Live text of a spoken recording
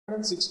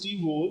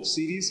160 volt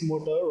series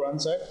motor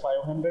runs at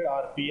 500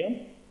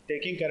 rpm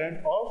taking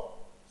current of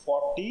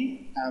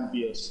 40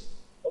 amperes.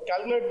 Now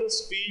calculate the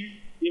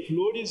speed if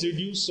load is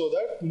reduced so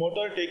that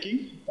motor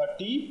taking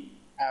 30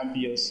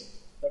 amperes.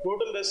 The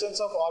total resistance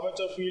of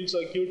armature field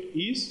circuit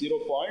is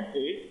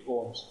 0.8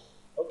 ohms.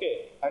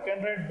 Okay, I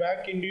can write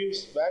back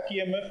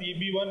EMF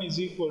EB1 is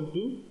equal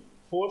to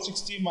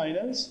 460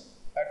 minus,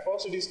 at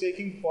first it is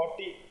taking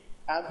 40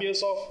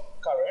 amperes of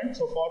current,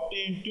 so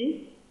 40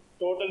 into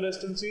total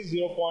resistance is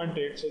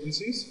 0.8, so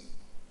this is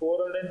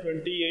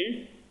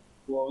 428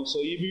 volts. So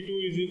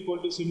EB2 is equal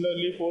to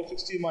similarly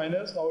 460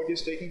 minus, now it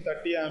is taking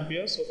 30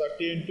 amperes, so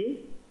 30 into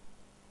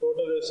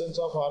total resistance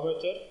of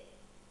armature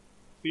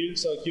field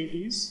circuit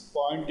is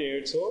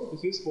 0.8, so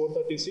this is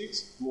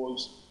 436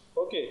 volts.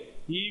 Okay,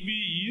 EB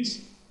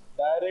is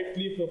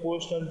directly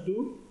proportional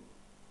to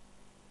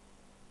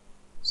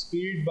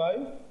speed by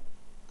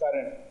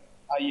current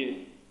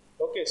IA.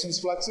 Okay, since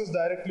flux is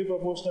directly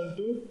proportional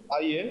to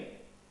IA,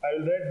 I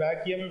will write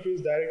back EMF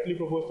is directly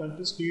proportional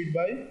to speed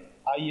by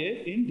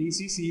IA in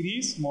DC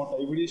series motor.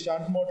 If it is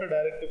shunt motor,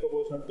 directly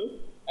proportional to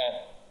N.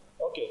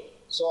 Okay,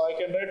 so I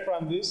can write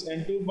from this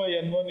N2 by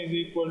N1 is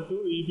equal to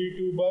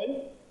EB2 by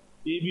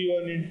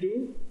EB1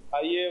 into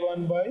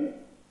IA1 by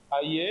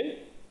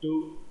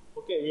IA2.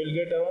 Okay, we will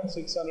get around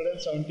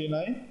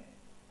 679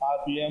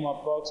 RPM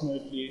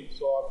approximately.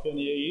 So option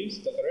A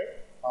is the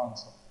correct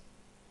answer.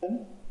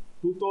 Then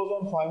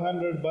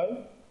 2500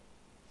 by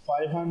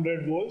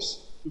 500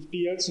 volts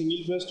 50 Hz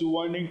single phase 2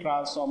 winding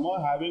transformer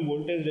having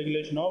voltage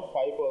regulation of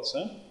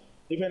 5%.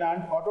 If an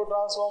auto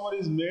transformer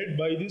is made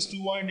by this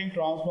 2 winding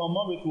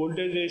transformer with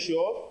voltage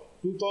ratio of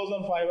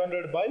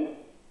 2500 by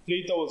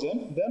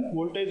 3000, then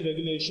voltage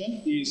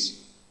regulation is.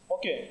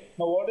 Okay,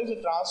 now what is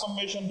the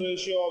transformation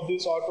ratio of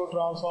this auto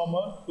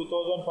transformer?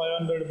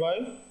 2500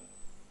 by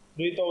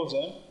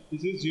 3000,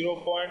 this is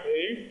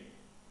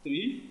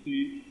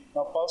 0.833.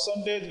 Now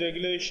percentage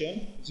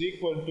regulation is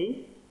equal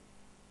to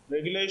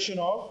regulation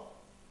of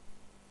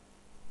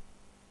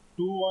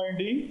 2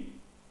 winding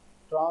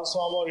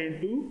transformer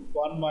into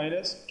 1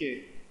 minus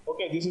K.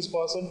 Okay, this is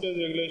percentage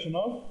regulation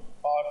of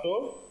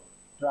auto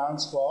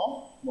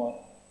transformer.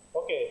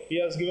 Okay, he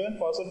has given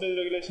percentage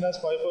regulation as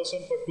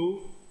 5% for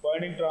 2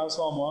 winding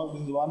transformer.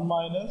 This is 1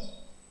 minus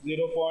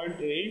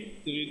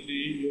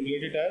 0.833. You will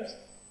get it as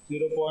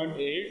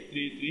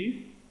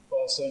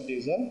 0.833%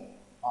 is the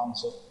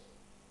answer.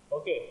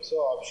 Okay, so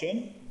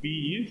option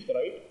B is the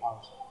right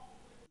answer.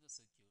 The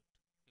circuit,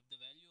 if the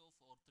value of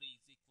R3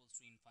 is equals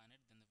to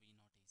infinite, then the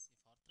V0 is.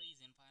 If R3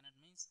 is infinite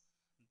means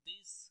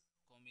this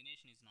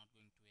combination is not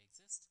going to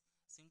exist.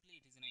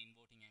 Simply it is an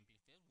inverting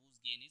amplifier whose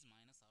gain is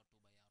minus R2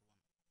 by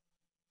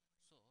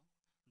R1.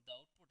 So the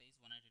output is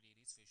 180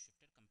 degrees phase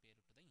shifted compared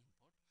to the input,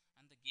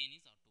 and the gain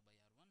is R2 by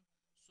R1.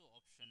 So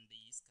option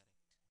D is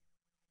correct.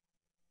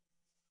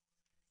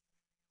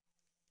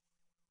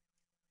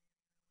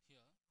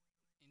 Here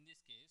in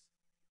this case,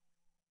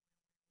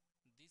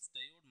 this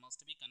diode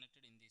must be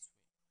connected in this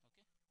way.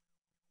 Okay,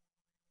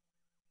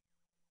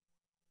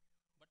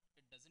 but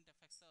it doesn't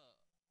affect the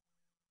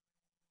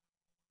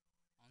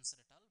answer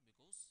at all,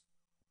 because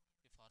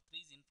if R3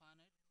 is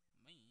infinite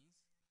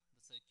means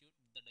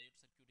the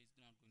diode circuit is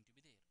not going to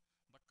be there.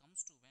 But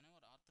comes to whenever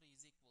R3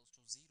 is equals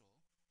to 0,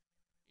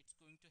 it's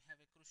going to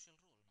have a crucial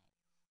role now.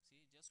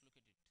 See, just look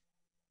at it.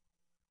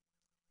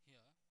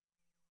 Here,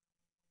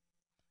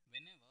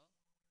 whenever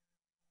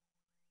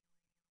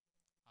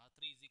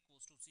R3 is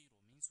equals to 0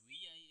 means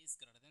VI is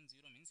greater than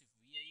 0 means if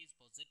VI is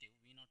positive,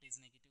 V0 is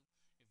negative.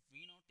 If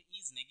V0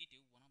 is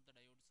negative, one of the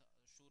diodes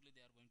surely they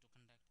are going to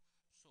conduct.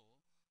 So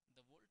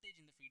the voltage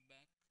in the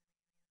feedback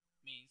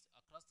means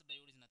across the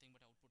diode is nothing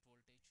but output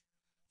voltage.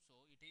 So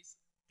it is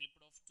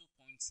clipped off to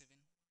 0.7.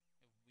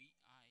 If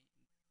VI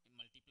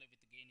multiply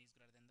with gain is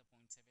greater than the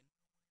 0.7,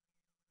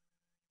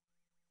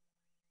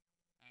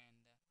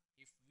 and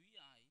if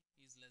VI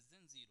is less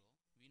than 0,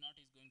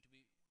 V0 is going to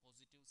be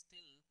positive.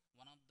 Still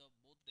one of the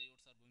both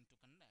diodes are going to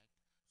conduct,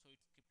 so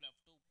it's clipped up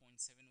to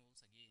 0.7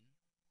 volts again.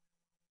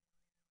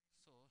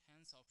 So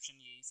hence option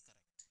A is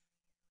correct.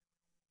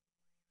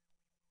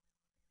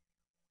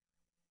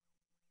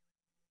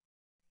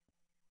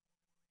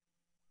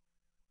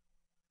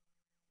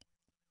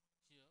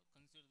 Here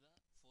consider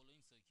the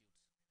following circuits: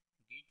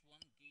 gate 1,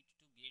 gate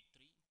 2, gate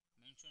 3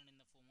 mentioned in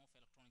the form of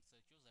electronic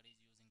circuits, that is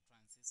using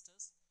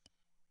transistors.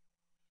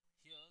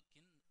 Here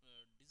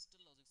digital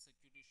logic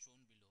circuit is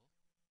shown below,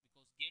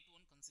 because gate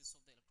 1 consists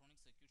of the electronic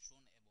circuit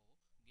shown above,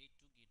 gate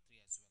 2, gate 3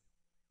 as well.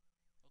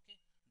 Okay,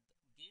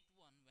 gate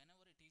 1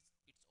 whenever its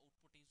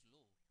output is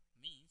low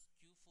means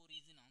Q4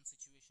 is in on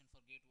situation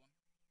for gate 1,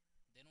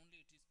 then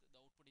only the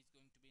output is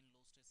going to be in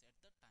low stress. At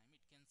that time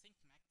it can sink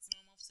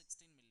maximum of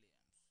 16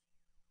 milliamps.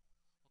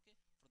 Okay,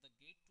 for the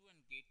gate 2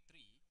 and gate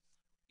 3,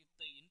 if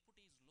the input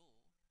is low,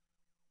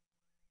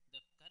 the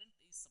current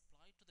is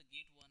supplied to the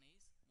gate 1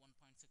 is 1.6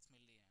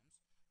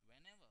 milliamps.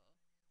 Whenever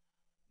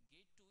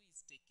gate 2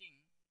 is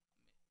taking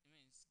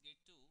means gate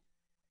 2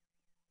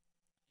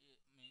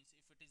 means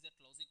if it is at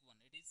logic 1,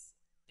 it is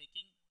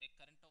taking a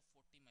current of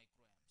 40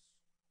 microamps.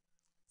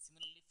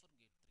 Similarly for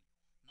gate 3,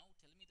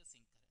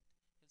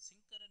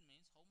 sink current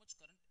means how much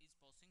current is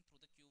passing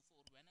through the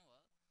Q4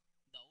 whenever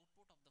the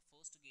output of the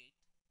first gate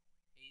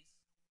is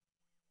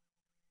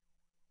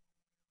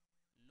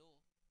low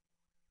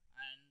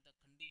and the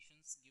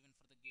conditions given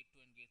for the gate 2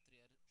 and gate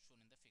 3 are shown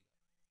in the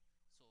figure.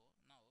 So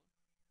now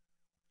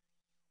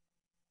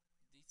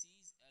this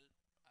is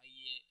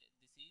IA,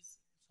 this is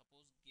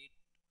suppose gate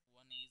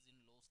 1 is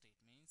in low state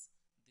means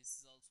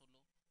this is also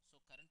low, so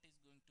current is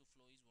going to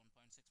flow is 1.6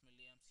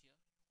 milliamps here,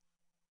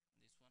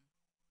 this one.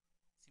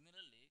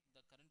 Similarly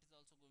the current is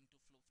also going to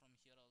flow from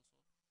here also,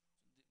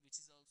 so which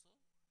is also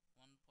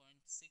 1.6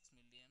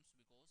 milliamps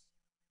because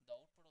the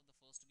output of the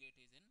first gate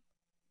is in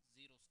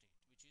zero state,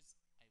 which is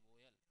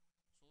IOL,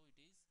 so it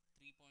is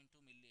 3.2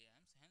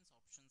 milliamps, hence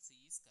option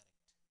C is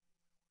correct.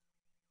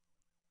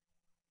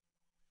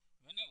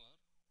 Whenever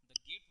the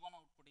gate 1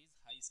 output is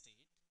high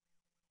state,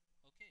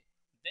 okay,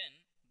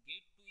 then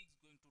gate 2 is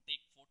going to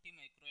take 40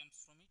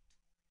 microamps from it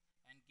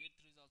and gate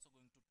 3 is also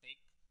going to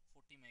take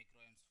 40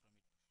 microamps from it.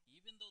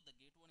 Even though the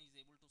gate 1 is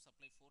able to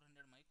supply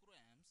 400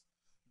 microamps,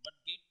 but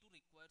gate 2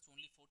 requires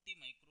only 40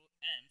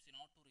 microamps in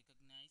order to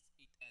recognize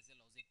it as a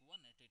logic 1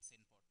 at its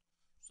input.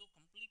 So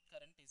complete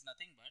current is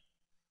nothing but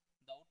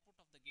the output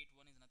of the gate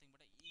 1 is nothing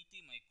but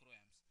 80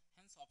 microamps,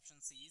 hence option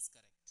C is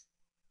correct.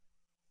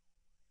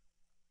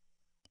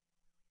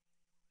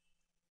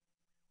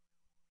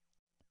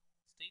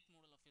 State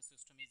model of a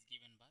system is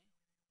given by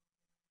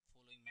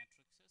following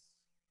matrices.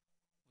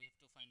 We have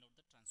to find out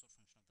the transfer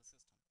function of the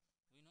system.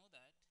 We know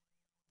that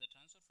the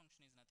transfer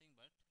function is nothing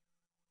but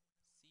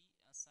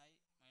C Si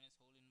minus whole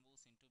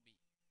inverse into B.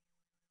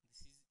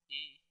 This is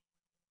A,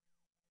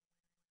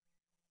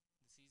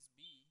 this is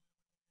B,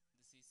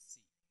 this is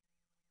C.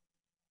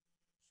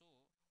 So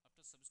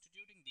after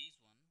substituting these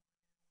one,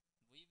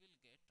 we will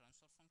get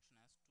transfer function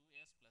as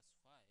 2s plus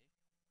 5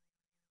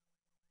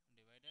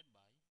 divided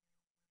by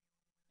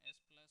s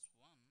plus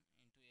 1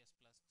 into s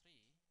plus 3,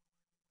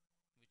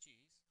 which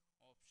is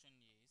option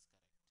A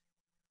is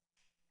correct.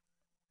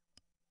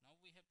 Now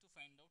we have to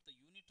find out the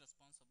unit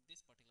response of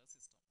this particular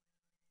system.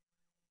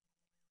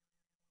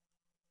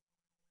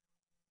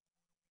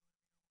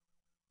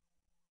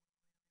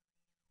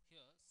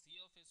 Here C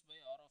of s by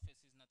R of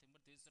s is nothing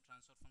but this is the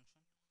transfer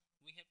function.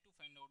 We have to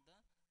find out the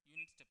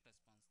unit step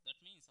response. That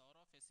means R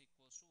of s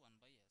equals to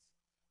 1 by s.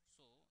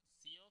 So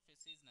C of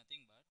s is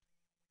nothing but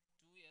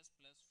 2s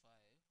plus 5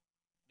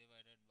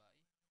 divided by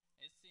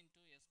s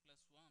into s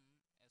plus 1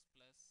 s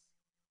plus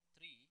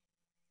 3.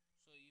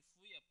 So if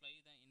we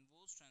apply the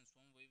inverse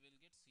transform, we will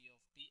get C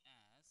of t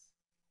as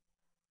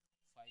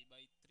 5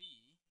 by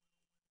 3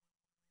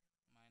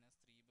 minus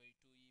 3 by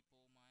 2 e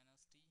power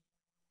minus t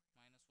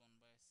minus 1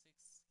 by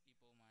 6 e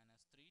power minus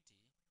 3t,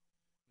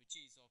 which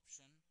is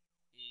option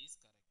A is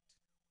correct.